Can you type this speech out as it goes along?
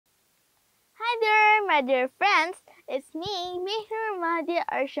Hi dear friends, it's me, Mihir Mahdia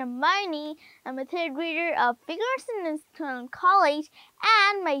Arshamani. I'm a third reader of Figures in Institutional College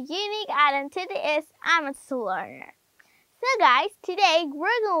and my unique identity is I'm a Tesol learner. So guys, today we're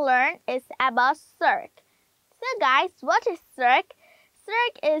going to learn is about Saarc. So guys, what is Saarc?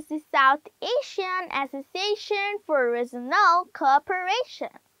 Saarc is the South Asian Association for Regional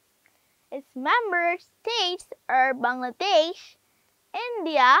Cooperation. Its member states are Bangladesh,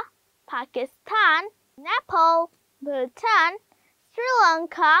 India, Pakistan, Nepal, Bhutan, Sri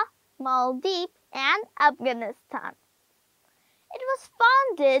Lanka, Maldives, and Afghanistan. It was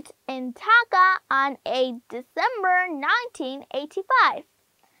founded in Dhaka on 8 December 1985.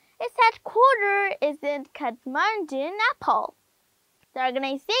 Its headquarters is in Kathmandu, Nepal. The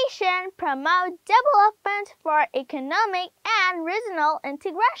organization promotes development for economic and regional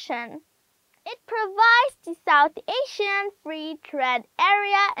integration. It provides the South Asian Free Trade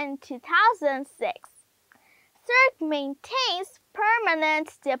Area in 2006. Saarc maintains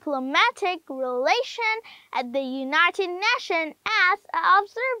permanent diplomatic relations at the United Nations as an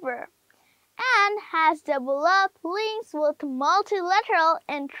observer and has developed links with multilateral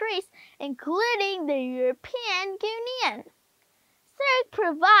entities including the European Union. Saarc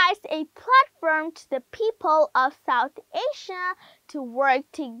provides a platform to the people of South Asia to work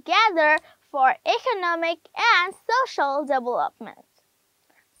together for economic and social development.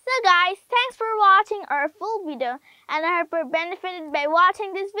 So guys, thanks for watching our full video and I hope you're benefited by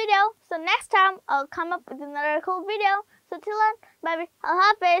watching this video. So next time I'll come up with another cool video. So till then, bye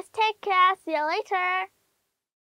bye. Take care. See you later.